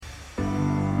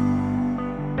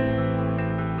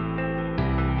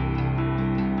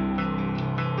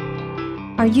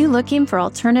Are you looking for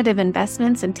alternative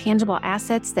investments and tangible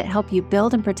assets that help you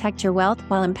build and protect your wealth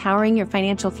while empowering your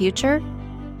financial future?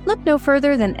 Look no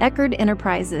further than Eckerd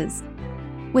Enterprises.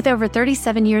 With over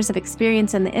 37 years of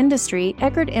experience in the industry,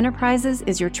 Eckerd Enterprises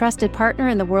is your trusted partner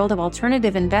in the world of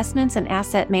alternative investments and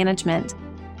asset management.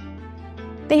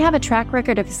 They have a track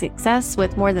record of success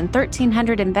with more than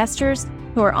 1,300 investors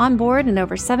who are on board and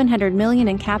over $700 million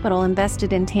in capital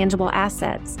invested in tangible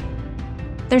assets.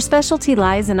 Their specialty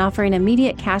lies in offering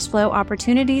immediate cash flow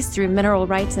opportunities through mineral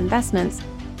rights investments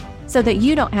so that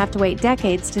you don't have to wait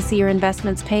decades to see your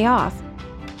investments pay off.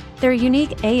 Their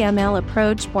unique AML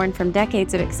approach, born from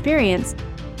decades of experience,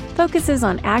 focuses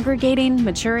on aggregating,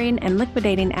 maturing, and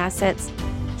liquidating assets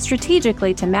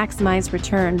strategically to maximize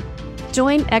return.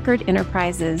 Join Eckerd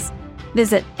Enterprises.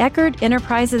 Visit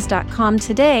EckerdEnterprises.com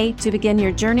today to begin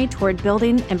your journey toward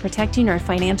building and protecting your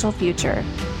financial future.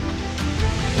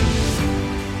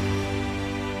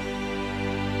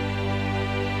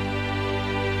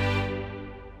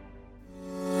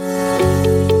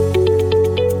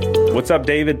 What's up,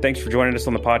 David? Thanks for joining us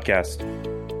on the podcast.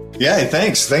 Yeah,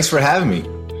 thanks. Thanks for having me.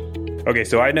 Okay,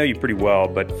 so I know you pretty well,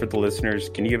 but for the listeners,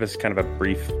 can you give us kind of a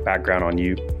brief background on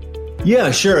you?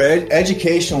 Yeah, sure.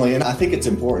 Educationally, and I think it's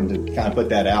important to kind of put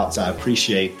that out, so I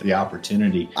appreciate the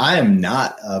opportunity. I am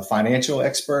not a financial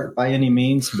expert by any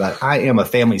means, but I am a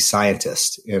family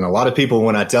scientist. And a lot of people,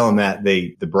 when I tell them that,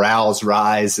 the brows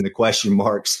rise and the question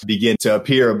marks begin to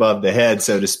appear above the head,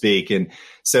 so to speak. And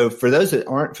so for those that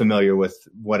aren't familiar with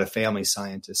what a family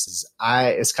scientist is,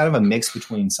 it's kind of a mix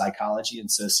between psychology and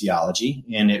sociology,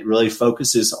 and it really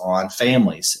focuses on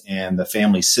families and the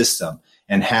family system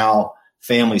and how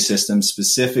family systems,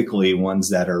 specifically ones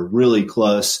that are really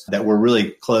close, that we're really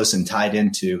close and tied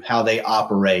into, how they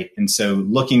operate. And so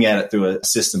looking at it through a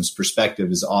systems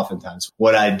perspective is oftentimes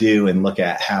what I do, and look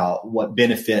at what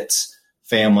benefits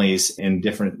families in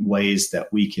different ways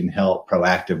that we can help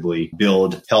proactively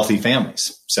build healthy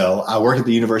families. So I work at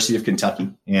the University of Kentucky,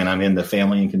 and I'm in the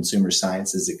Family and Consumer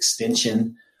Sciences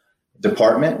Extension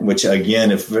Department, which again,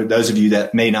 if for those of you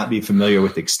that may not be familiar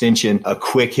with extension, a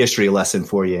quick history lesson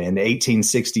for you. In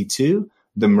 1862,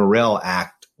 the Morrill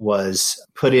Act was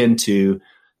put into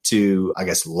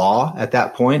law at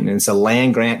that point. And it's a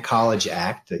land grant college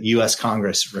act. The U.S.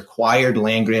 Congress required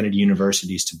land granted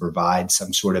universities to provide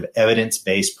some sort of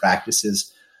evidence-based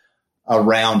practices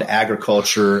around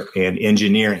agriculture and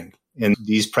engineering. And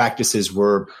these practices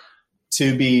were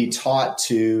to be taught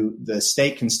to the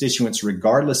state constituents,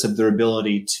 regardless of their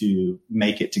ability to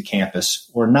make it to campus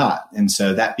or not. And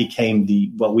so that became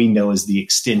what we know as the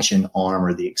extension arm,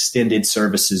 or the extended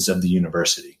services of the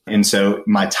university. And so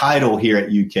my title here at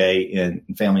UK in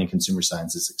Family and Consumer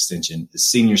Sciences Extension is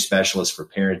Senior Specialist for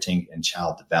Parenting and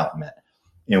Child Development.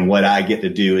 And what I get to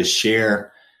do is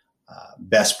share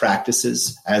best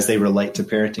practices as they relate to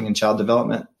parenting and child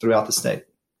development throughout the state.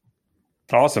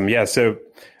 Awesome. Yeah. So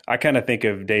I kind of think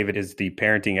of David as the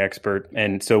parenting expert.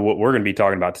 And so what we're going to be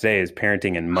talking about today is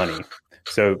parenting and money.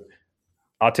 So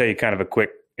I'll tell you kind of a quick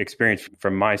experience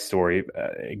from my story.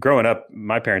 Growing up,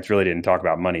 my parents really didn't talk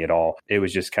about money at all. It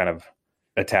was just kind of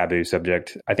a taboo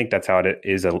subject. I think that's how it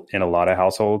is in a lot of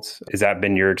households. Has that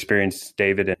been your experience,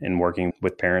 David, in working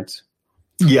with parents?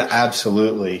 Yeah,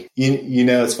 absolutely. You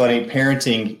know, it's funny.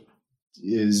 Parenting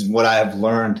is, what I have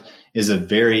learned, is a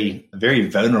very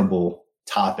vulnerable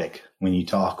topic when you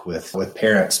talk with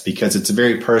parents, because it's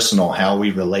very personal how we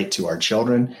relate to our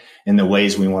children and the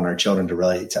ways we want our children to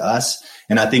relate to us.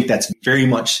 And I think that's very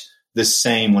much the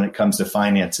same when it comes to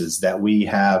finances, that we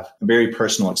have very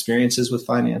personal experiences with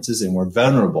finances and we're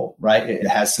vulnerable, right? It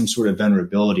has some sort of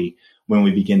vulnerability when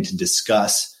we begin to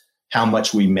discuss how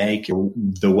much we make or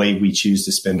the way we choose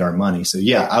to spend our money. So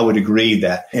yeah, I would agree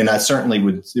that, and I certainly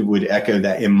would echo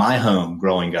that in my home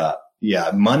growing up.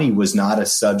 Yeah, money was not a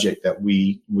subject that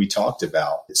we talked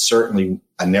about. Certainly,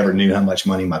 I never knew how much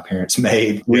money my parents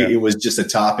made. It was just a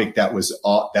topic that was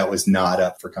not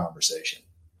up for conversation.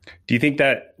 Do you think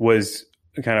that was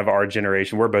kind of our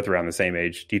generation? We're both around the same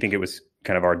age. Do you think it was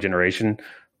kind of our generation,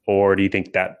 or do you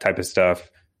think that type of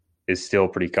stuff is still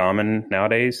pretty common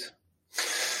nowadays?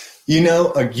 You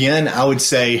know, again, I would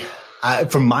say,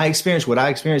 from my experience, what I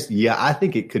experienced, yeah, I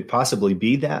think it could possibly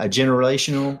be that, a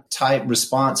generational type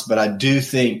response. But I do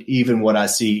think even what I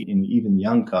see in even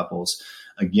young couples,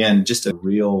 again, just a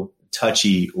real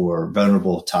touchy or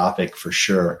vulnerable topic for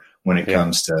sure when it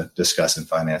comes to discussing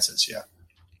finances. Yeah.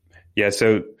 Yeah.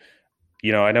 So,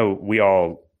 you know, I know we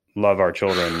all love our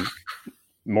children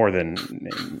more than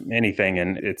anything,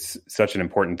 and it's such an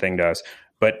important thing to us.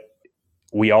 But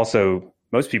we also,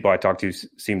 most people I talk to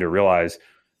seem to realize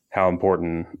how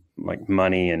important like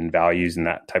money and values and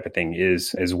that type of thing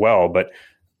is as well. But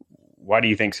why do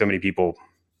you think so many people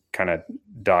kind of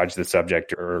dodge the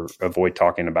subject or avoid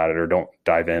talking about it or don't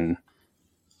dive in?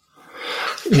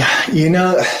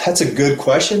 Yeah, that's a good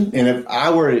question. And if I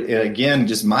were, again,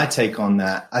 just my take on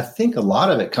that, I think a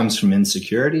lot of it comes from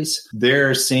insecurities.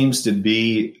 There seems to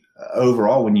be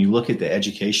overall, when you look at the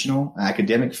educational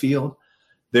academic field,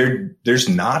 there's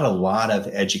not a lot of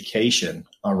education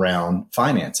around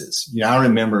finances. I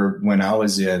remember when I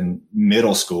was in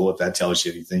middle school, if that tells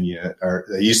you anything, or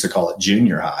they used to call it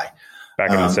junior high.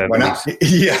 Back in the 70s.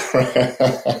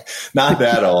 Yeah, not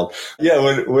that old.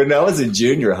 Yeah, when I was in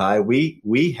junior high,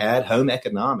 we had home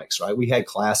economics, right? We had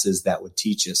classes that would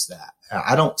teach us that.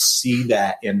 I don't see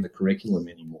that in the curriculum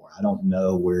anymore. I don't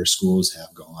know where schools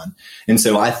have gone. And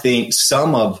so I think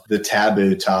some of the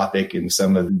taboo topic and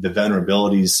some of the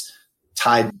vulnerabilities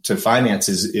tied to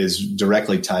finances is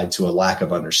directly tied to a lack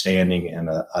of understanding and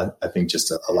I think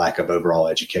just a lack of overall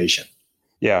education.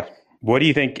 Yeah. What do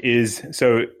you think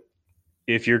so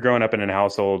if you're growing up in a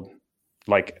household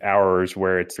like ours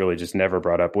where it's really just never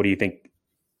brought up, what do you think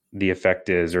the effect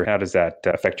is, or how does that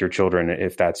affect your children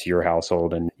if that's your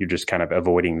household and you're just kind of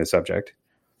avoiding the subject?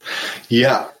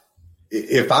 Yeah.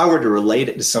 If I were to relate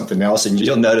it to something else, and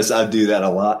you'll notice I do that a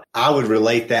lot, I would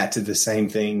relate that to the same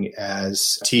thing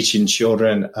as teaching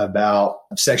children about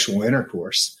sexual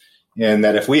intercourse. And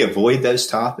that if we avoid those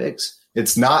topics,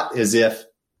 it's not as if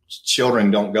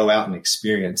children don't go out and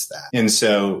experience that. And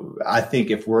so I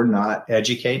think if we're not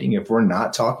educating, if we're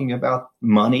not talking about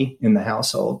money in the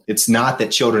household, it's not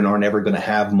that children aren't ever going to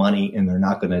have money and they're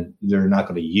not going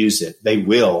to use it. They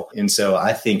will. And so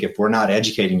I think if we're not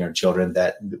educating our children,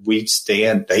 that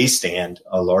they stand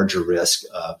a larger risk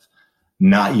of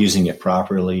not using it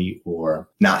properly or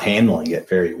not handling it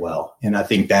very well. And I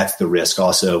think that's the risk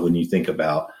also when you think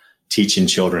about teaching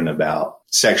children about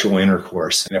sexual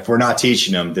intercourse. And if we're not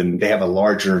teaching them, then they have a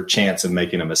larger chance of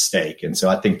making a mistake. And so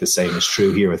I think the same is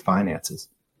true here with finances.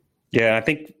 Yeah, I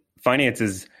think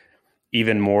finances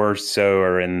even more so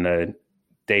are in the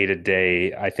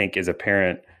day-to-day. I think as a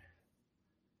parent,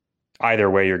 either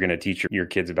way, you're going to teach your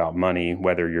kids about money,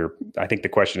 I think the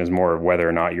question is more of whether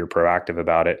or not you're proactive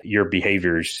about it. Your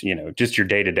behaviors, just your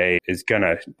day-to-day is going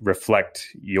to reflect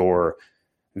your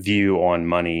view on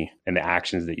money and the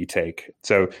actions that you take.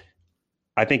 So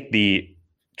I think the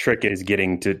trick is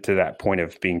getting to that point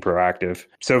of being proactive.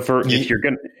 So if you're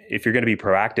going to be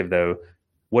proactive though,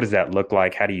 what does that look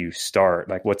like? How do you start?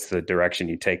 Like, what's the direction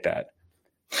you take that?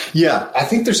 Yeah, I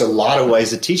think there's a lot of ways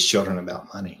to teach children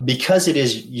about money because it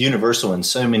is universal in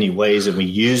so many ways and we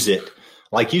use it.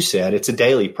 Like you said, it's a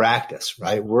daily practice,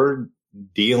 right? We're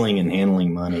dealing and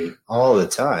handling money all the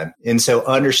time. And so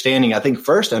understanding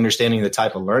the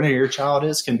type of learner your child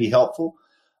is can be helpful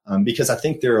because I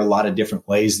think there are a lot of different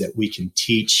ways that we can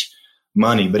teach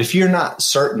money. But if you're not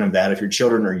certain of that, if your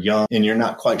children are young and you're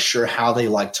not quite sure how they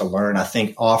like to learn, I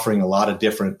think offering a lot of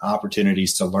different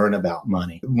opportunities to learn about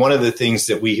money. One of the things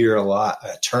that we hear a lot,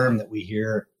 a term that we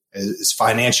hear is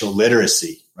financial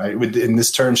literacy, right? And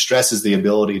this term stresses the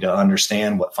ability to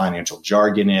understand what financial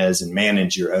jargon is and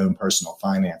manage your own personal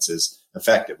finances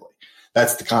effectively.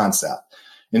 That's the concept.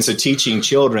 And so teaching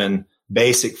children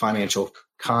basic financial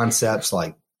concepts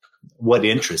like what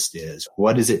interest is,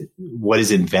 what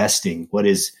is investing, what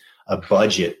is a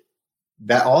budget,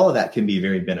 that all of that can be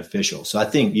very beneficial. So I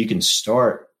think you can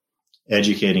start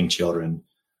educating children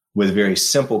with very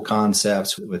simple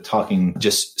concepts, with talking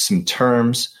just some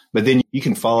terms, but then you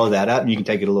can follow that up and you can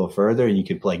take it a little further and you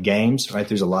can play games, right?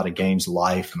 There's a lot of games,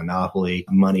 Life, Monopoly,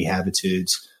 Money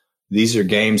Habitudes. These are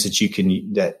games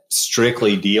that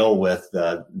strictly deal with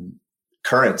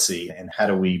currency and how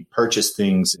do we purchase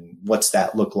things and what's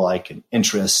that look like and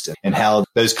interest and how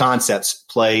those concepts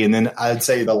play. And then I'd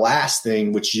say the last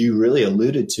thing, which you really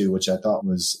alluded to, which I thought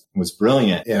was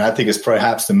brilliant, and I think is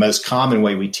perhaps the most common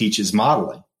way we teach is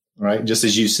modeling. Right. Just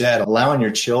as you said, allowing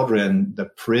your children the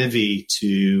privy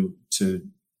to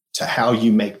how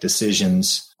you make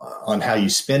decisions on how you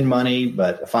spend money,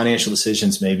 but financial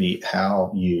decisions, maybe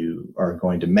how you are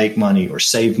going to make money or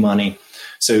save money.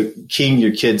 So keying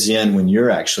your kids in when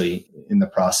you're actually in the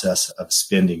process of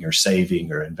spending or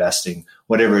saving or investing,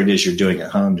 whatever it is you're doing at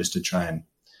home, just to try and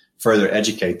further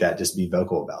educate that, just be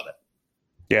vocal about it.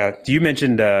 Yeah. You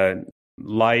mentioned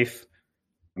Life,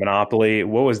 Monopoly.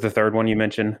 What was the third one you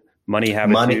mentioned? Money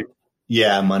Habitudes.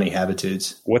 Money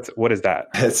Habitudes. What is that?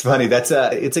 It's funny. It's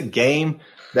a game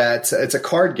it's a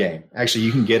card game. Actually,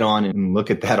 you can get on and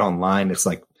look at that online. It's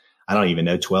like, I don't even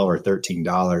know, $12 or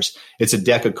 $13. It's a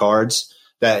deck of cards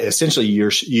that essentially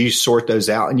you sort those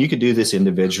out, and you can do this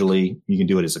individually. You can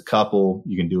do it as a couple.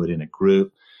 You can do it in a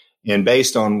group. And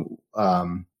based on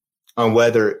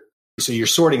whether, so you're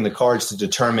sorting the cards to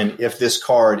determine if this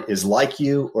card is like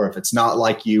you or if it's not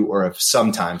like you or if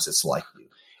sometimes it's like you.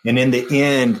 And in the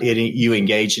end, you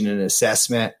engage in an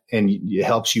assessment and it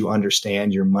helps you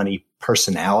understand your money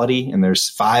personality. And there's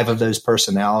 5 of those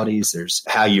personalities. There's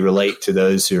how you relate to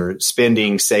those who are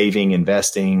spending, saving,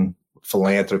 investing,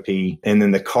 philanthropy. And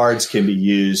then the cards can be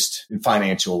used in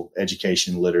financial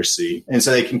education literacy. And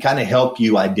so they can kind of help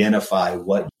you identify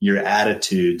what your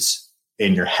attitudes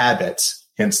and your habits,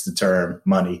 hence the term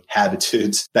money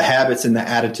habitudes, the habits and the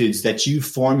attitudes that you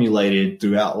formulated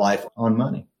throughout life on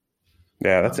money.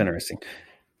 Yeah, that's interesting.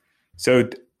 So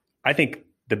I think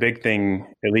the big thing,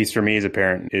 at least for me as a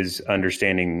parent, is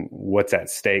understanding what's at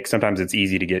stake. Sometimes it's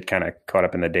easy to get kind of caught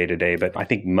up in the day-to-day, but I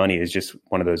think money is just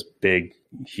one of those big,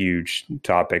 huge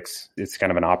topics. It's kind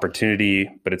of an opportunity,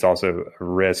 but it's also a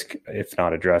risk if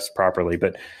not addressed properly.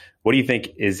 But what do you think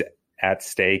is at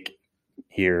stake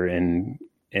here in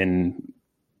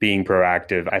being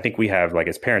proactive? I think we have, like,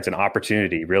 as parents, an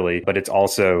opportunity, really, but it's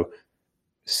also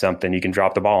something you can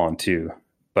drop the ball on too.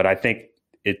 But I think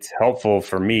it's helpful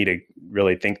for me to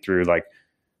really think through, like,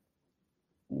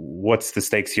 what's the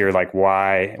stakes here? Like,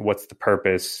 why, what's the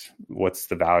purpose? What's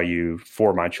the value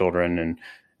for my children? And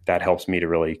that helps me to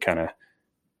really kind of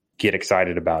get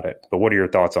excited about it. But what are your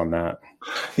thoughts on that?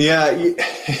 Yeah,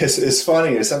 it's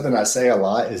funny. It's something I say a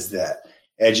lot is that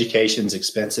education's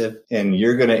expensive and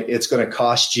it's going to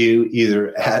cost you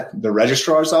either at the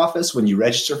registrar's office when you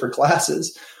register for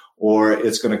classes, or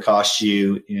it's going to cost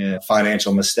you in a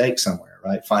financial mistake somewhere,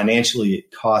 right? Financially,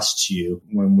 it costs you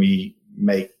when we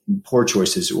make poor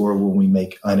choices or when we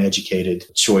make uneducated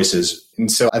choices.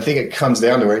 And so I think it comes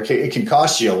down to where it can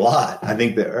cost you a lot. I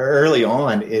think that early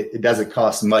on, it doesn't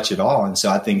cost much at all. And so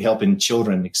I think helping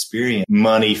children experience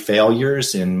money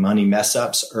failures and money mess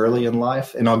ups early in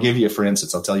life. And I'll give you, for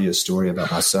instance, I'll tell you a story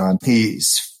about my son. He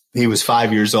was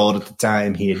 5 years old at the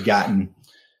time. He had gotten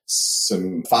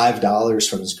some $5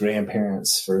 from his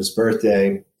grandparents for his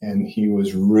birthday, and he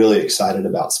was really excited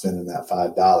about spending that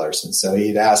 $5. And so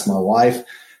he'd asked my wife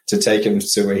to take him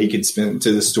to where he could spend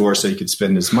to the store so he could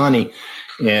spend his money,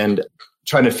 and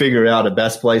trying to figure out a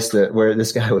best place where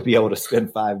this guy would be able to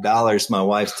spend $5. My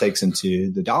wife takes him to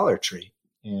the Dollar Tree,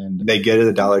 and they go to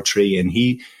the Dollar Tree, and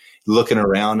he looking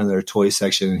around in their toy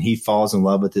section, and he falls in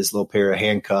love with this little pair of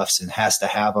handcuffs and has to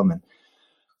have them. And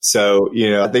so,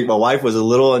 I think my wife was a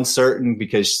little uncertain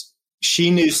because she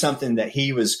knew something that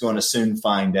he was going to soon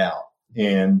find out.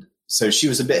 And so she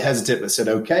was a bit hesitant, but said,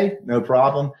 okay, no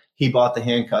problem. He bought the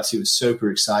handcuffs. He was super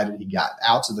excited. He got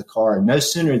out to the car, and no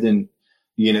sooner than,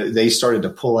 they started to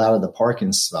pull out of the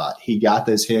parking spot, he got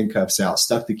those handcuffs out,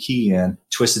 stuck the key in,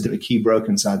 twisted the key, broke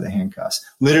inside the handcuffs.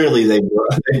 Literally, they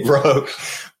broke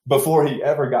before he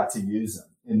ever got to use them.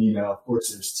 And, of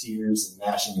course, there's tears and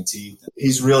gnashing of teeth.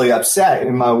 He's really upset.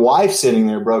 And my wife's sitting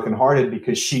there brokenhearted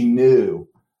because she knew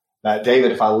that,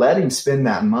 David, if I let him spend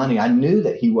that money, I knew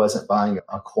that he wasn't buying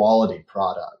a quality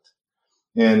product.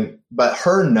 But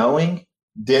her knowing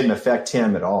didn't affect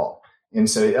him at all. And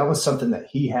so that was something that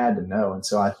he had to know. And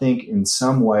so I think in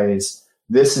some ways,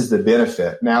 this is the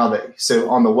benefit. So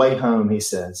on the way home, he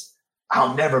says,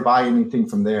 I'll never buy anything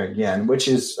from there again, which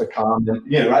is a common,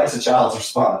 right? It's a child's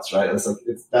response, right?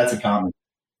 That's a common,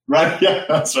 right? Yeah,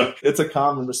 that's right. It's a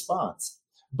common response.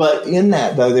 But in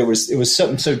that, though, it was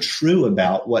something so true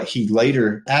about what he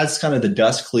later, as kind of the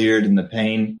dust cleared and the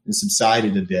pain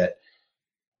subsided a bit,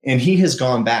 and he has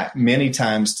gone back many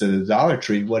times to the Dollar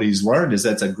Tree. What he's learned is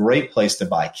that's a great place to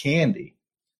buy candy,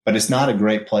 but it's not a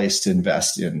great place to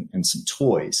invest in some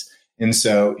toys. And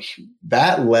so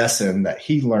that lesson that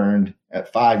he learned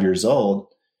at 5 years old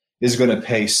is going to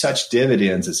pay such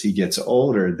dividends as he gets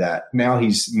older that now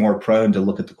he's more prone to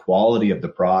look at the quality of the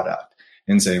product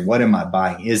and say, what am I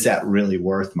buying? Is that really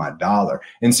worth my dollar?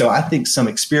 And so I think some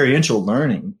experiential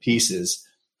learning pieces,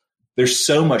 there's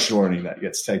so much learning that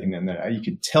gets taken in there. You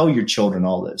can tell your children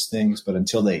all those things, but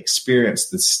until they experience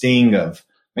the sting of,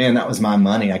 man, that was my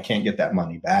money, I can't get that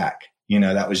money back.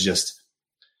 That was just,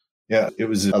 yeah, it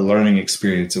was a learning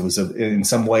experience. It was in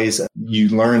some ways you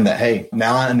learn that, hey,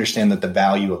 now I understand that the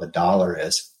value of a dollar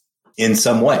is in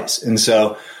some ways. And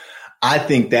so I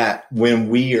think that when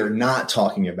we are not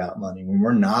talking about money, when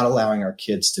we're not allowing our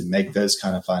kids to make those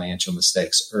kind of financial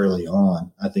mistakes early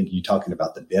on, I think you're talking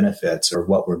about the benefits or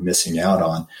what we're missing out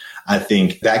on. I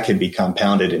think that can be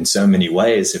compounded in so many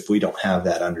ways if we don't have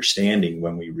that understanding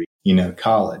when we reach,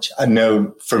 college. I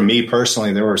know for me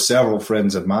personally, there were several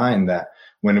friends of mine that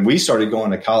when we started going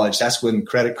to college, that's when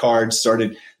credit cards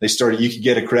started. You could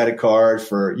get a credit card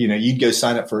for, you'd go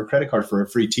sign up for a credit card for a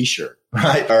free t-shirt,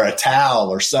 right? Or a towel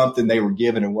or something they were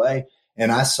giving away.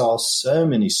 And I saw so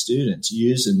many students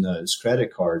using those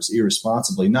credit cards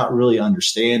irresponsibly, not really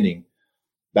understanding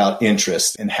about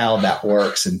interest and how that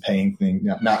works and paying things,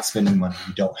 not spending money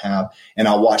you don't have. And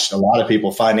I watched a lot of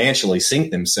people financially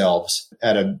sink themselves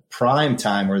at a prime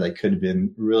time where they could have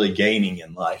been really gaining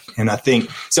in life. And I think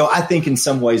in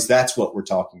some ways that's what we're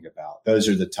talking about. Those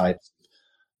are the types,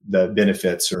 the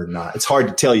benefits or not. It's hard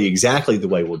to tell you exactly the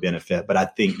way we'll benefit, but I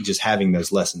think just having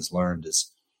those lessons learned is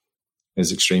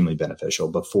extremely beneficial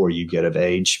before you get of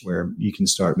age where you can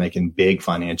start making big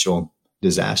financial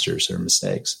disasters or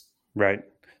mistakes. Right.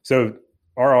 So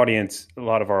our audience, a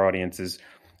lot of our audience is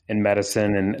in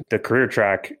medicine, and the career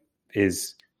track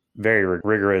is very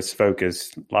rigorous,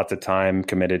 focused, lots of time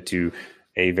committed to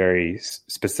a very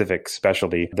specific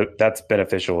specialty. That's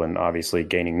beneficial in obviously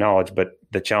gaining knowledge, but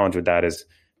the challenge with that is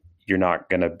you're not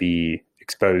going to be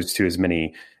exposed to as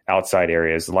many outside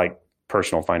areas like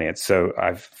personal finance. So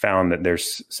I've found that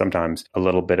there's sometimes a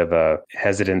little bit of a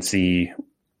hesitancy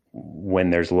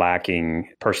when there's lacking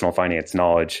personal finance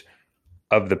knowledge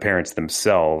of the parents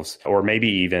themselves, or maybe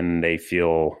even they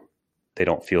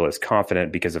don't feel as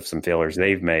confident because of some failures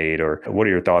they've made. Or what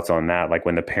are your thoughts on that? Like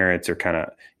when the parents are kind of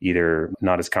either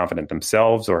not as confident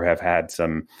themselves or have had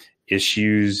some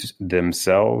issues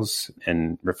themselves,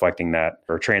 and reflecting that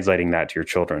or translating that to your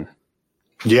children.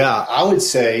 Yeah, I would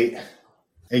say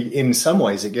in some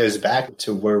ways it goes back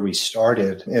to where we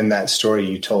started in that story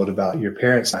you told about your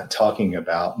parents not talking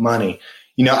about money.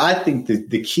 I think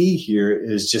the key here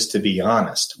is just to be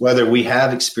honest, whether we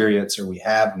have experience or we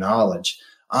have knowledge.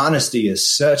 Honesty is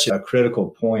such a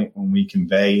critical point when we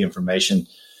convey information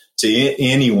to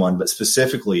anyone, but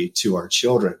specifically to our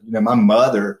children. My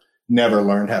mother never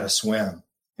learned how to swim.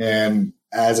 And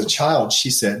as a child,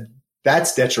 she said,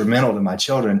 that's detrimental to my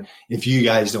children if you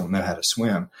guys don't know how to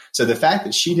swim. So the fact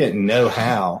that she didn't know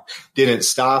how didn't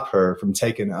stop her from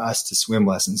taking us to swim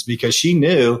lessons, because she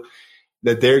knew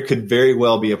that there could very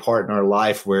well be a part in our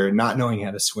life where not knowing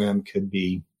how to swim could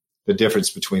be the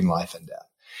difference between life and death.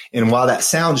 And while that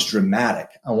sounds dramatic,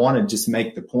 I want to just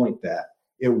make the point that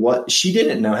she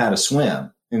didn't know how to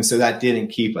swim. And so that didn't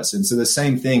keep us. And so the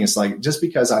same thing is like, just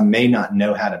because I may not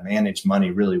know how to manage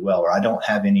money really well, or I don't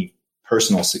have any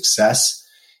personal success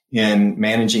in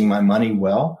managing my money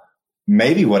well,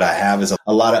 maybe what I have is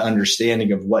a lot of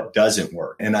understanding of what doesn't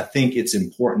work. And I think it's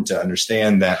important to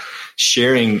understand that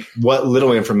sharing what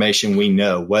little information we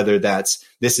know, whether that's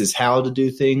this is how to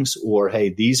do things or, hey,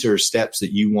 these are steps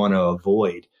that you want to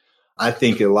avoid. I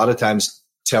think a lot of times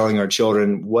telling our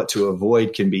children what to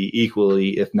avoid can be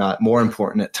equally, if not more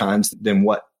important at times than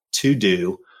what to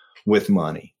do with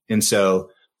money. And so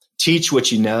teach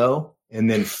what you know, and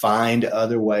then find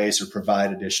other ways or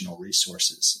provide additional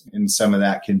resources. And some of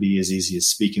that can be as easy as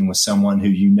speaking with someone who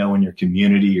you know in your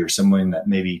community, or someone that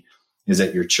maybe is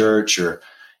at your church, or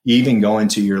even going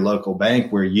to your local bank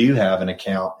where you have an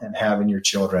account and having your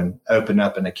children open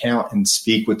up an account and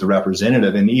speak with the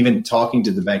representative, and even talking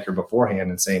to the banker beforehand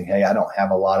and saying, hey, I don't have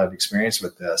a lot of experience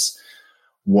with this.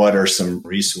 What are some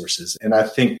resources? And I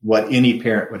think what any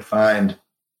parent would find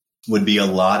would be a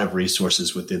lot of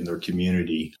resources within their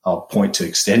community. I'll point to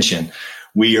Extension.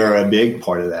 We are a big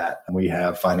part of that. We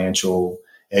have financial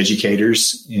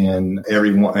educators in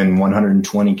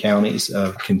 120 counties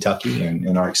of Kentucky and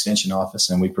in our Extension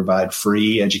office. And we provide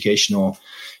free educational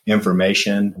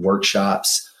information,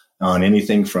 workshops on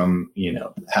anything from,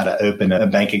 how to open a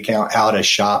bank account, how to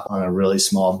shop on a really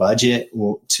small budget,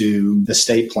 to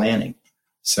estate planning.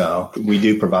 So we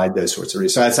do provide those sorts of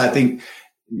resources. So I think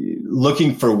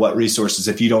looking for what resources,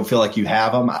 if you don't feel like you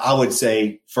have them, I would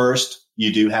say first,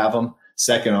 you do have them.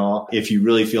 Second of all, if you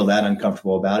really feel that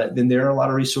uncomfortable about it, then there are a lot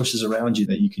of resources around you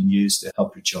that you can use to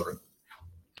help your children.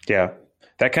 Yeah,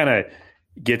 that kind of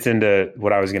gets into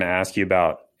what I was going to ask you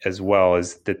about as well,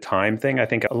 as the time thing. I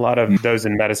think a lot of those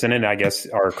in medicine, and I guess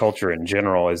our culture in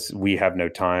general, is we have no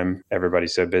time.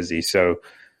 Everybody's so busy. So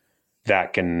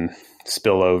that can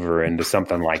spill over into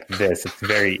something like this. It's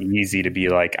very easy to be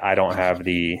like, I don't have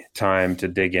the time to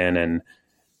dig in and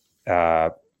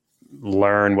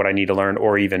learn what I need to learn,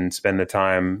 or even spend the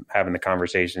time having the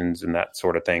conversations and that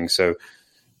sort of thing. So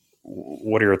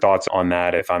what are your thoughts on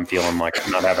that if I'm feeling like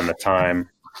I'm not having the time?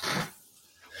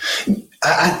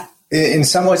 In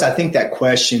some ways, I think that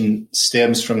question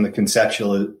stems from the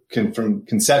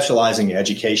conceptualizing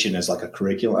education as like a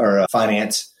curriculum, or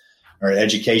finance or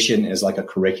education as like a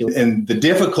curriculum. And the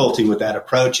difficulty with that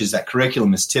approach is that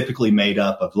curriculum is typically made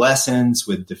up of lessons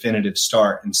with definitive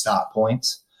start and stop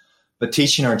points. But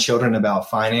teaching our children about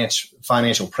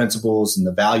financial principles and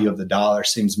the value of the dollar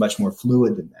seems much more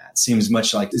fluid than that. It seems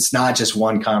much like it's not just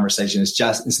one conversation.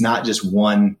 It's not just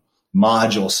one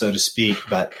module, so to speak,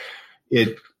 but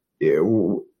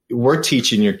we're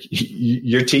teaching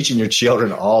you're teaching your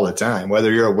children all the time,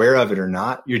 whether you're aware of it or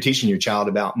not. You're teaching your child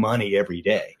about money every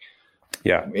day.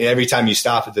 Yeah. Every time you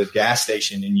stop at the gas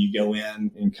station and you go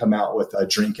in and come out with a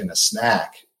drink and a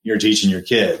snack, you're teaching your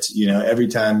kids. Every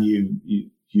time you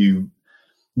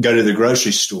go to the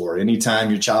grocery store, anytime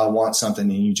your child wants something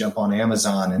and you jump on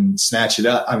Amazon and snatch it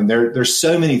up. I mean, there's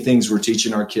so many things we're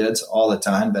teaching our kids all the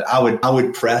time, but I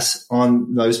would press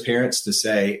on those parents to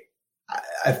say,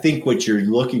 I think what you're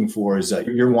looking for is that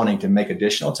you're wanting to make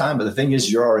additional time. But the thing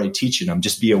is, you're already teaching them.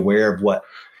 Just be aware of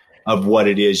what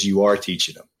it is you are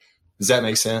teaching them. Does that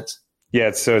make sense?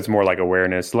 Yeah. So it's more like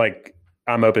awareness. Like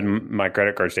I'm open my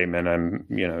credit card statement. I'm,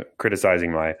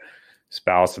 criticizing my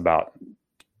spouse about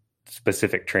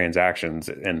specific transactions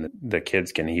and the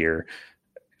kids can hear.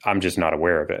 I'm just not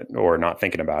aware of it or not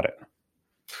thinking about it.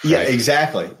 Yeah, right?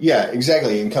 Exactly. Yeah,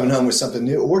 exactly. And coming home with something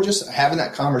new or just having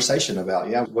that conversation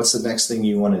about, what's the next thing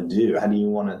you want to do? How do you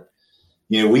want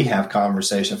to, we have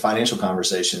financial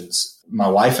conversations, my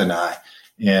wife and I,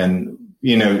 and,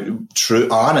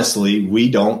 honestly, we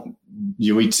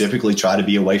typically try to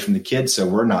be away from the kids. So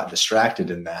we're not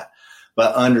distracted in that,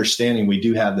 but understanding we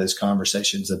do have those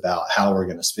conversations about how we're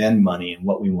going to spend money and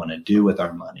what we want to do with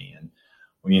our money. And,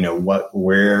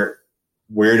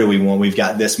 where do we want, we've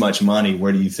got this much money.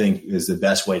 Where do you think is the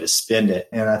best way to spend it?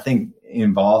 And I think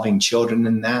involving children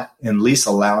in that, and at least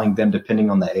allowing them, depending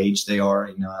on the age they are,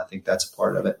 I think that's a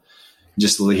part of it.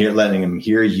 Just letting them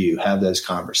hear you have those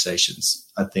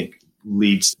conversations, I think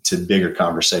leads to bigger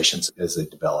conversations as they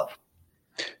develop.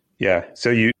 Yeah.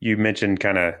 So you mentioned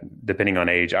kind of depending on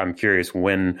age. I'm curious,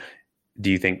 when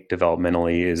do you think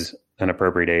developmentally is an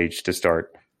appropriate age to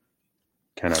start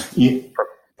kind of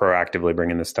proactively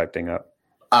bringing this type thing up?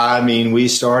 I mean, we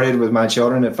started with my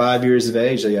children at 5 years of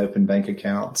age. They opened bank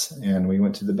accounts and we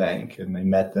went to the bank and they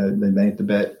met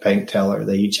the bank teller.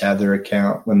 They each have their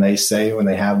account. When they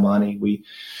have money,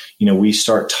 we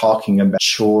start talking about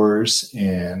chores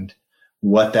and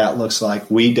what that looks like.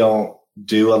 We don't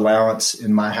do allowance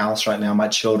in my house right now. My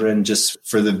children, just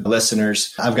for the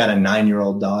listeners, I've got a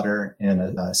 9-year-old daughter and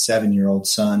a 7-year-old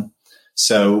son.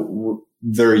 So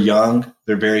they're young.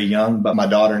 They're very young, but my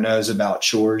daughter knows about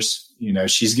chores.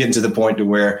 She's getting to the point to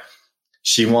where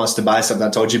she wants to buy something. I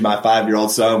told you my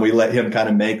 5-year-old son, we let him kind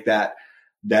of make that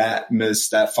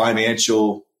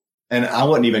financial, and I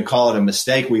wouldn't even call it a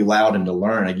mistake. We allowed him to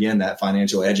learn, again, that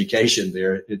financial education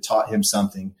there. It taught him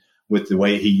something with the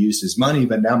way he used his money.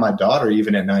 But now my daughter,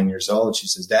 even at 9 years old, she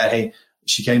says, Dad, hey,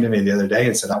 she came to me the other day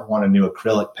and said, I want a new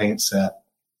acrylic paint set.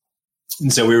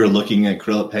 And so we were looking at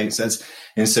acrylic paint sets.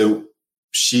 And so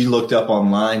she looked up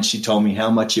online. She told me how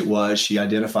much it was. She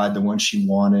identified the one she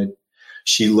wanted.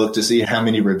 She looked to see how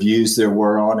many reviews there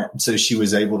were on it. So she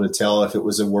was able to tell if it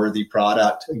was a worthy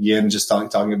product. Again, just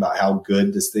talking about how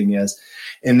good this thing is.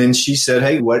 And then she said,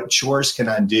 hey, what chores can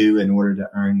I do in order to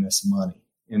earn this money?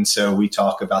 And so we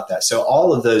talk about that. So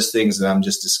all of those things that I'm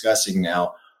just discussing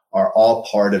now are all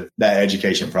part of that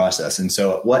education process. And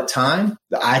so at what time?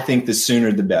 I think the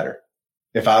sooner the better.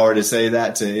 If I were to say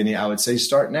that to any, I would say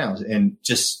start now and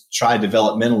just try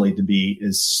developmentally to be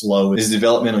as slow, as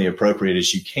developmentally appropriate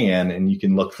as you can. And you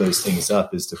can look those things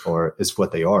up as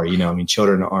what they are.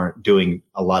 Children aren't doing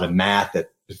a lot of math at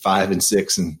 5 and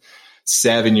 6 and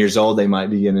 7 years old. They might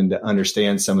be beginning to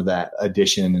understand some of that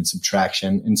addition and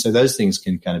subtraction. And so those things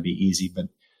can kind of be easy, but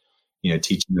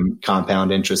teaching them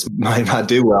compound interest might not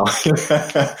do well.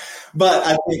 But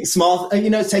I think small,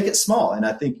 take it small. And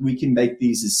I think we can make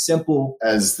these as simple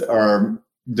as are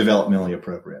developmentally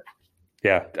appropriate.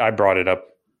 Yeah. I brought it up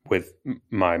with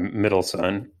my middle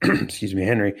son,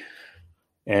 Henry,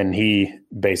 and he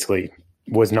basically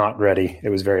was not ready. It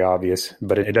was very obvious,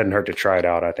 but it doesn't hurt to try it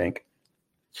out, I think.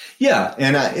 Yeah.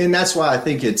 And that's why I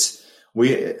think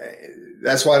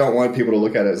that's why I don't want people to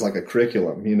look at it as like a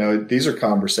curriculum. These are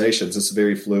conversations. It's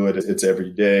very fluid. It's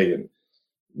every day. And,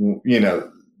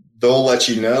 they'll let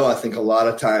you know. I think a lot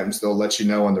of times they'll let you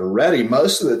know when they're ready.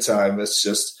 Most of the time, it's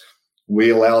just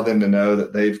we allow them to know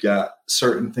that they've got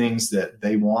certain things that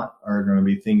they want are going to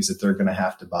be things that they're going to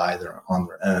have to buy on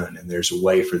their own. And there's a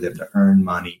way for them to earn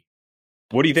money.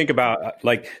 What do you think about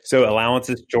so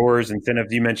allowances, chores,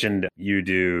 incentives? You mentioned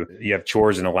you have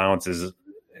chores and allowances,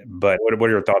 but what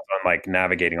are your thoughts on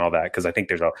navigating all that? Because I think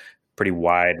there's a pretty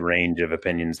wide range of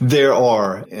opinions. There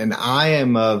are. And I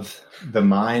am of the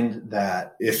mind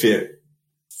that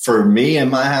for me in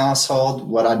my household,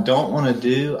 what I don't want to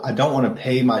do, I don't want to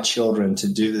pay my children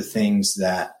to do the things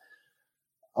that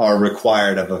are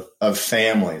required of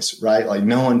families, right? Like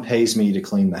no one pays me to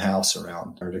clean the house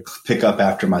around or to pick up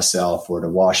after myself or to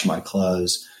wash my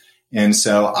clothes. And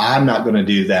so I'm not going to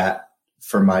do that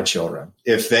for my children.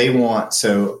 If they want,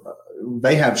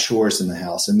 they have chores in the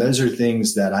house, and those are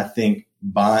things that I think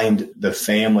bind the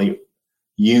family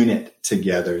unit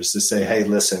together, is to say, hey,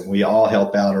 listen, we all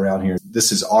help out around here.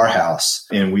 This is our house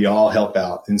and we all help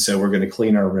out. And so we're going to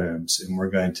clean our rooms, and we're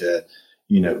going to,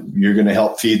 you're going to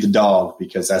help feed the dog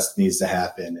because that needs to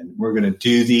happen. And we're going to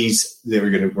do these, we're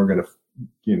going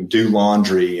to do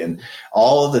laundry and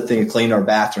all of the things, clean our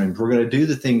bathrooms. We're going to do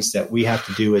the things that we have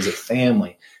to do as a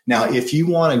family. Now, if you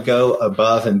want to go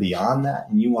above and beyond that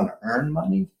and you want to earn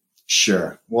money,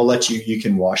 sure, we'll let you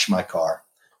can wash my car.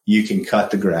 You can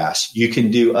cut the grass. You can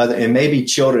do other, and maybe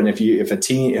children, if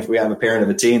we have a parent of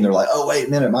a teen, they're like, oh, wait a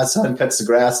minute, my son cuts the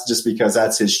grass just because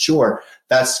that's his chore.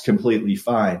 That's completely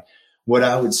fine. What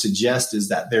I would suggest is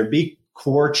that there be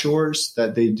core chores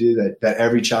that they do that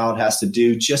every child has to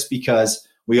do, just because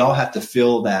we all have to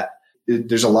feel that.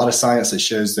 There's a lot of science that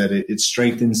shows that it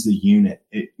strengthens the unit.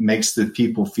 It makes the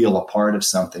people feel a part of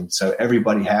something. So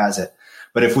everybody has it.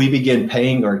 But if we begin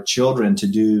paying our children to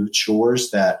do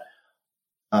chores that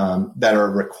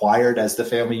are required as the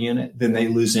family unit, then they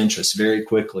lose interest very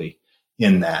quickly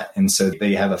in that. And so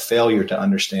they have a failure to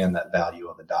understand that value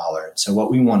of a dollar. And so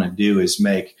what we want to do is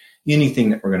make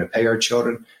anything that we're going to pay our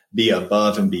children be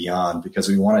above and beyond, because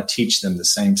we want to teach them the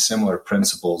same similar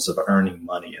principles of earning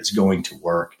money as going to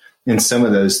work. And some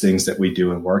of those things that we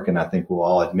do in work, and I think we'll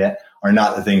all admit, are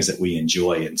not the things that we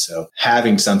enjoy. And so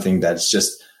having something that's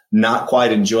just not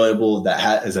quite enjoyable,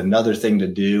 that is another thing to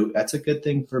do, that's a good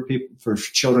thing for people, for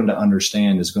children to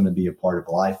understand is going to be a part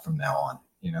of life from now on,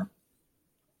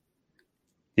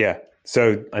 Yeah.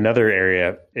 So another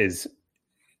area is,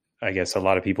 I guess a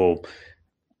lot of people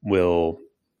will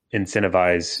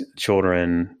incentivize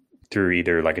children through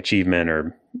either like achievement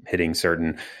or hitting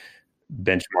certain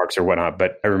benchmarks or whatnot.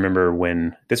 But I remember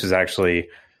when this was actually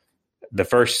the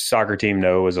first soccer team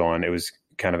Noah was on, it was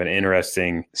kind of an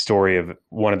interesting story of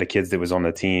one of the kids that was on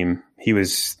the team. He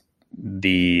was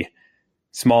the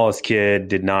smallest kid,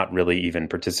 did not really even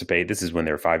participate. This is when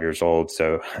they were 5 years old.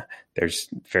 So there's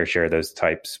fair share of those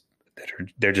types that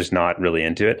they're just not really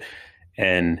into it.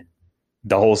 And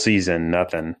the whole season,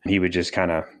 nothing. He would just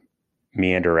kind of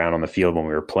meander around on the field when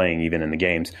we were playing, even in the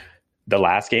games. The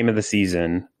last game of the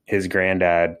season, his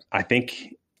granddad, I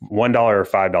think $1 or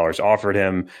 $5 offered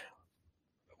him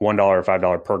 $1 or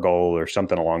 $5 per goal or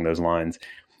something along those lines.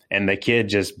 And the kid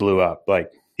just blew up.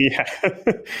 Like, yeah,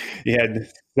 he had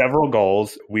several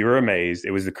goals. We were amazed.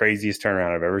 It was the craziest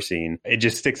turnaround I've ever seen. It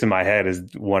just sticks in my head as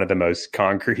one of the most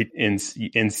concrete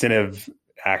incentive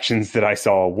actions that I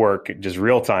saw work just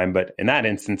real time. But in that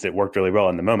instance, it worked really well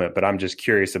in the moment. But I'm just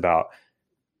curious about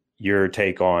your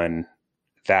take on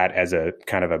that as a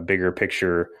kind of a bigger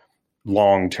picture,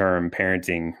 long-term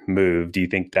parenting move. Do you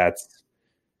think that's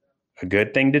a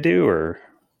good thing to do, or?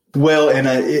 Well, and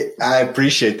I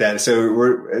appreciate that.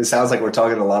 So it sounds like we're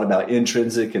talking a lot about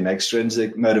intrinsic and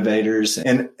extrinsic motivators.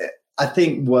 And I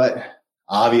think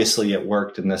obviously it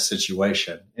worked in this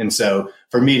situation. And so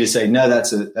for me to say, no,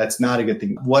 that's not a good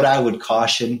thing. What I would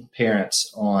caution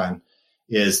parents on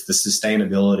is the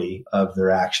sustainability of their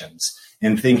actions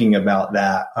and thinking about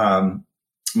that.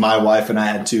 My wife and I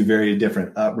had two very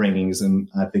different upbringings, and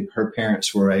I think her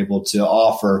parents were able to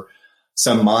offer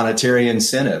some monetary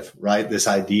incentive, right? This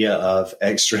idea of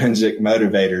extrinsic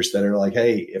motivators that are like,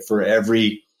 hey, if for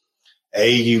every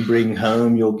A you bring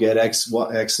home, you'll get X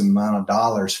amount of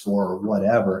dollars for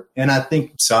whatever. And I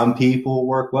think some people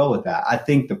work well with that. I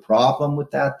think the problem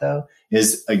with that, though,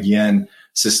 is, again,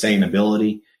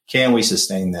 sustainability. Can we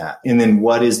sustain that? And then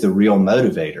what is the real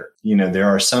motivator? There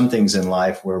are some things in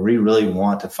life where we really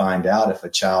want to find out if a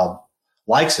child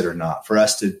likes it or not. For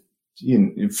us to,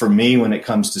 for me, when it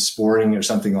comes to sporting or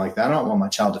something like that, I don't want my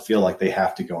child to feel like they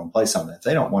have to go and play something. If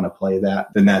they don't want to play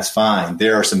that, then that's fine.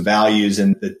 There are some values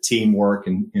in the teamwork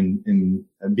and in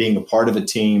being a part of a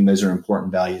team. Those are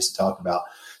important values to talk about.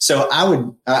 So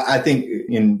I think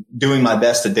in doing my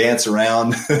best to dance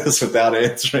around this without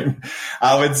answering,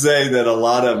 I would say that a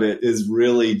lot of it is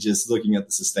really just looking at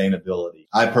the sustainability.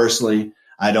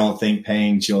 I don't think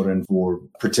paying children for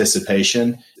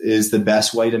participation is the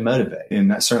best way to motivate, and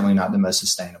that's certainly not the most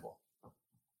sustainable.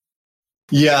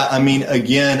 Yeah, I mean,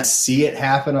 again, I see it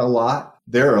happen a lot.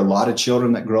 There are a lot of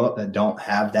children that grow up that don't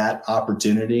have that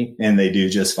opportunity, and they do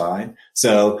just fine.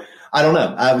 So I don't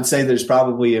know. I would say there's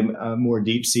probably a more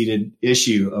deep-seated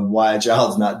issue of why a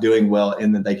child's not doing well,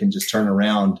 in that they can just turn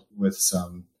around with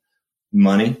some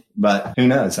money. But who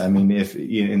knows? I mean, if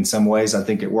in some ways I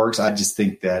think it works, I just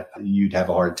think that you'd have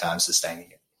a hard time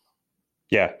sustaining it.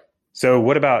 Yeah. So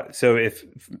if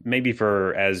maybe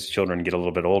as children get a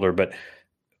little bit older, but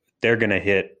they're going to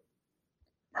hit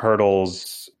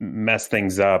hurdles, mess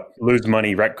things up, lose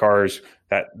money, wreck cars,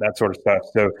 that sort of stuff.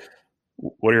 So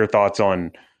what are your thoughts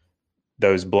on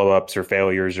those blow-ups or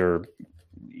failures, or,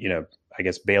 I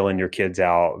guess bailing your kids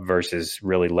out versus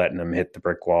really letting them hit the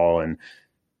brick wall and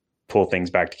pull things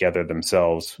back together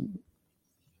themselves?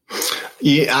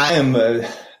 Yeah, I am.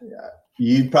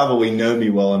 You probably know me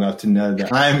well enough to know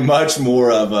that I'm much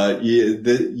more of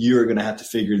you're going to have to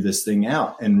figure this thing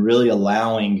out, and really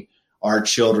allowing our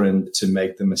children to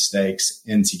make the mistakes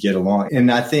and to get along.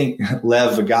 And I think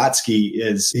Lev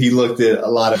Vygotsky he looked at a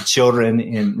lot of children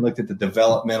and looked at the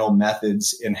developmental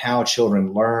methods and how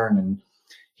children learn. And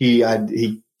he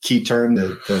termed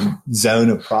the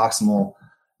zone of proximal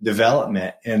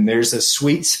development. And there's a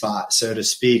sweet spot, so to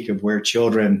speak, of where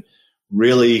children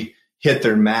really hit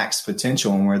their max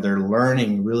potential and where their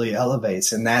learning really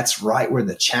elevates. And that's right where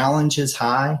the challenge is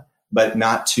high, but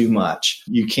not too much.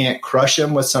 You can't crush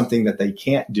them with something that they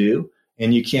can't do,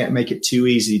 and you can't make it too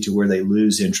easy to where they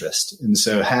lose interest. And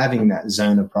so having that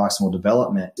zone of proximal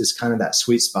development is kind of that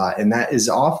sweet spot. And that is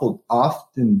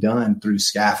often done through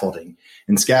scaffolding.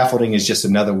 And scaffolding is just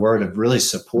another word of really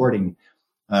supporting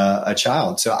a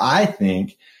child. So I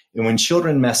think, and when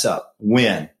children mess up,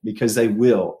 because they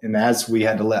will. And as we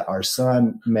had to let our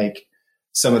son make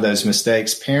some of those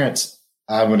mistakes, parents,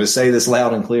 I'm going to say this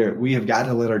loud and clear, we have got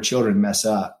to let our children mess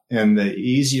up. And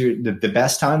the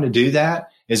best time to do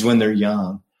that is when they're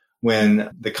young, when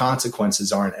the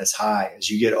consequences aren't as high. As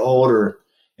you get older,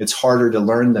 it's harder to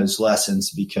learn those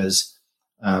lessons because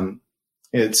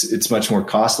it's much more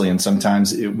costly. And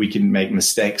sometimes we can make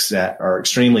mistakes that are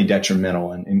extremely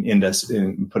detrimental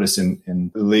and put us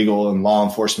in legal and law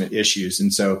enforcement issues.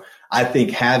 And so I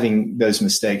think having those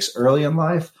mistakes early in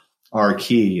life are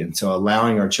key. And so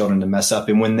allowing our children to mess up,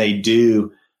 and when they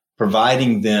do,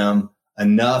 providing them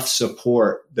enough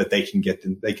support that they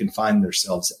can find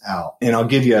themselves out. And I'll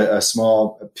give you a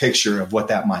small picture of what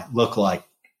that might look like.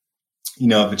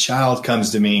 If a child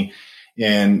comes to me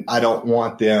and I don't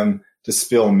want them to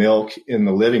spill milk in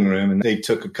the living room, and they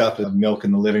took a cup of milk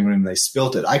in the living room and they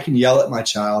spilt it, I can yell at my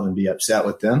child and be upset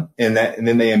with them. And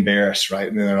then they embarrass, right?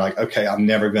 And then they're like, okay, I'm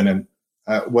never going to,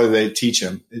 what do they teach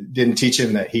him? It didn't teach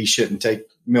him that he shouldn't take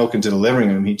milk into the living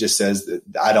room. He just says that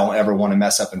I don't ever want to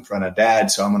mess up in front of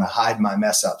dad. So I'm going to hide my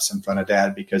mess ups in front of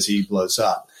dad because he blows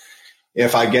up.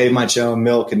 If I gave my child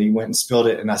milk and he went and spilled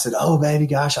it and I said, oh, baby,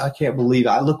 gosh, I can't believe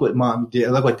it. Look what mom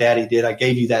did. Look what daddy did. I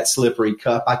gave you that slippery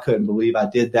cup. I couldn't believe I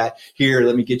did that. Here,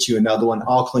 let me get you another one.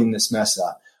 I'll clean this mess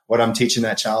up. What I'm teaching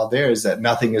that child there is that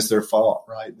nothing is their fault,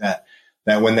 right? That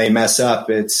when they mess up,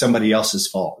 it's somebody else's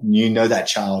fault. And you know that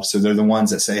child. So they're the ones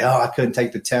that say, oh, I couldn't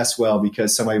take the test well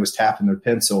because somebody was tapping their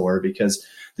pencil, or because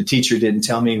the teacher didn't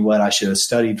tell me what I should have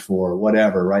studied for, or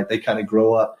whatever, right? They kind of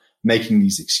grow up making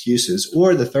these excuses.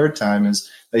 Or the third time is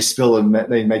they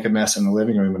make a mess in the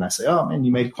living room, and I say, oh man,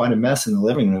 you made quite a mess in the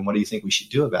living room. What do you think we should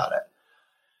do about it?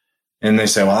 And they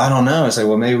say, well, I don't know. I say,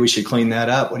 well, maybe we should clean that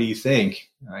up. What do you think?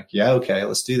 I'm like, yeah, okay,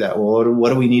 let's do that. Well, what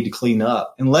do we need to clean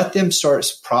up? And let them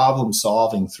start problem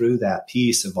solving through that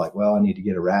piece of like, well, I need to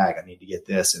get a rag. I need to get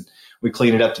this. And we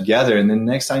clean it up together. And then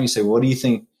next time you say, well, what do you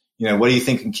think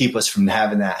can keep us from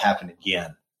having that happen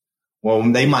again? Well,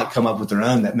 they might come up with their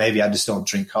own, that maybe I just don't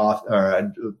drink coffee,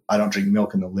 or I don't drink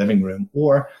milk in the living room.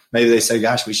 Or maybe they say,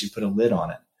 gosh, we should put a lid on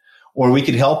it. Or we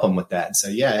could help them with that and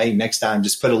say, yeah, hey, next time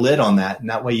just put a lid on that. And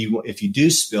that way if you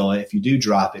do spill it, if you do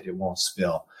drop it, it won't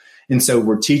spill. And so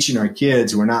we're teaching our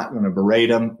kids, we're not going to berate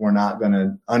them. We're not going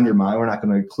to undermine, we're not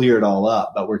going to clear it all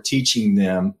up, but we're teaching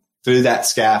them through that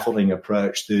scaffolding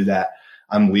approach, through that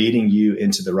I'm leading you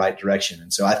into the right direction.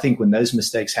 And so I think when those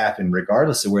mistakes happen,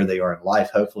 regardless of where they are in life,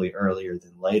 hopefully earlier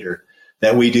than later,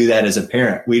 that we do that as a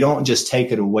parent. We don't just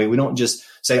take it away. We don't just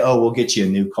say, oh, we'll get you a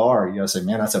new car. Say,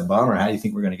 man, that's a bummer. How do you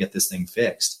think we're going to get this thing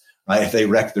fixed? Right? If they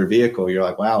wreck their vehicle, you're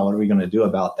like, wow, what are we going to do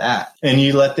about that? And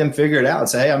you let them figure it out and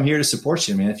say, hey, I'm here to support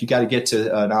you, man. If you got to get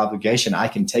to an obligation, I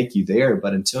can take you there.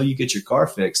 But until you get your car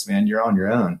fixed, man, you're on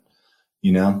your own,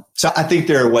 So I think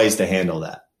there are ways to handle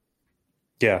that.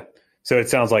 Yeah. So it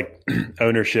sounds like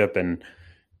ownership and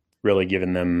really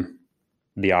giving them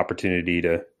the opportunity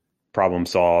to problem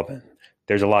solve.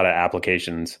 There's a lot of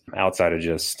applications outside of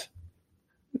just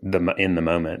in the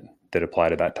moment that apply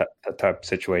to that type of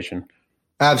situation.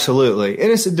 Absolutely.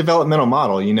 And it's a developmental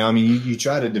model. You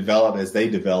try to develop as they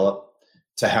develop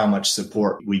to how much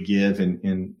support we give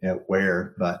and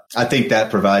where. But I think that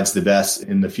provides the best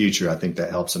in the future. I think that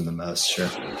helps them the most. Sure.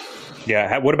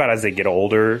 Yeah. What about as they get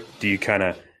older? Do you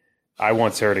I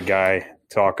once heard a guy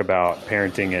talk about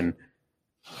parenting, and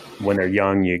when they're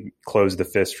young, you close the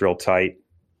fist real tight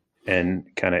and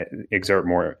kind of exert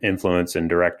more influence and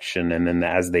direction. And then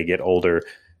as they get older,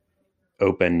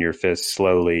 open your fists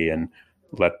slowly and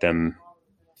let them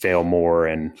fail more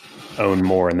and own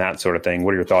more and that sort of thing.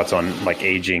 What are your thoughts on like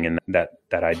aging and that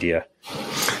idea?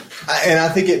 And I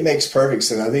think it makes perfect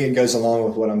sense. I think it goes along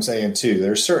with what I'm saying too.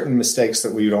 There's certain mistakes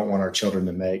that we don't want our children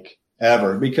to make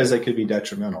ever because they could be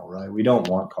detrimental, right? We don't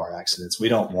want car accidents. We